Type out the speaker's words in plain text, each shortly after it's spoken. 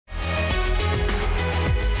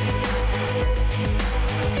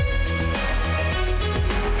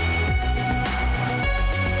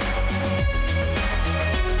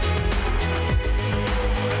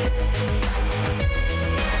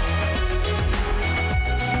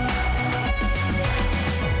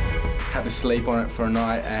had to sleep on it for a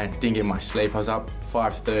night and didn't get much sleep. I was up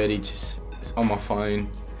 5:30 just on my phone,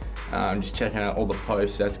 just checking out all the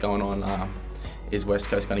posts that's going on. Is West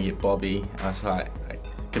Coast going to get Bobby? I was like, I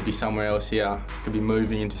could be somewhere else here, could be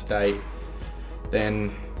moving interstate.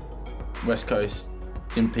 Then West Coast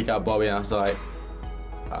didn't pick up Bobby and I was like,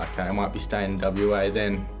 okay, I might be staying in WA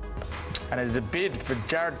then. And there's a bid for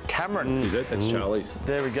Jarrod Cameron. Is it? That's Charlie's.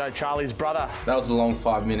 There we go, Charlie's brother. That was a long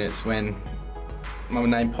 5 minutes when my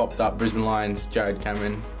name popped up, Brisbane Lions, Jarrod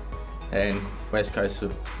Cameron, and West Coast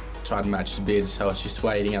tried to match the bid, so I was just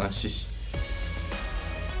waiting and I was just,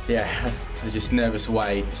 I was just nervous to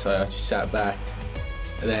wait, so I just sat back.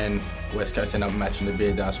 And then West Coast ended up matching the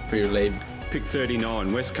bid, I was pretty relieved. Pick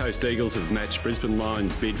 39, West Coast Eagles have matched Brisbane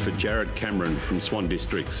Lions bid for Jarrod Cameron from Swan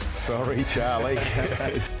Districts. Sorry, Charlie.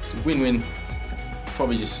 It's a win-win.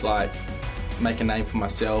 Probably just like make a name for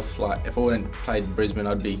myself. Like if I wouldn't played in Brisbane,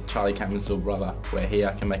 I'd be Charlie Cameron's little brother, where here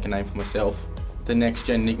I can make a name for myself. The next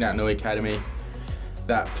gen Nick Nat Nui Academy,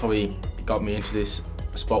 that probably got me into this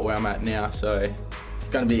spot where I'm at now, so it's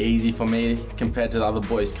going to be easy for me compared to the other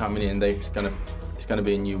boys coming in. It's going to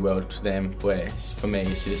be a new world to them, where for me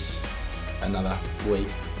it's just another week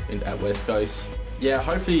at West Coast. Yeah,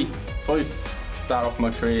 hopefully probably start off my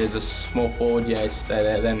career as a small forward, just stay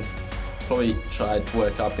there, then probably try to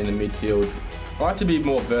work up in the midfield. I like to be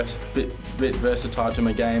more bit versatile to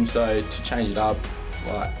my game, so to change it up,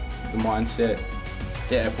 like the mindset.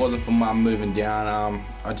 Yeah, if it wasn't for Mum moving down,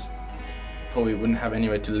 I just probably wouldn't have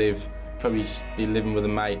anywhere to live. Probably just be living with a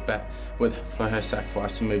mate, but for her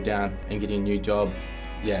sacrifice to move down and getting a new job,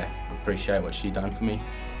 I appreciate what she's done for me.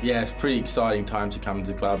 Yeah, it's a pretty exciting time to come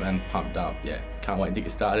to the club and pumped up. Yeah, can't wait to get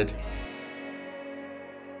started.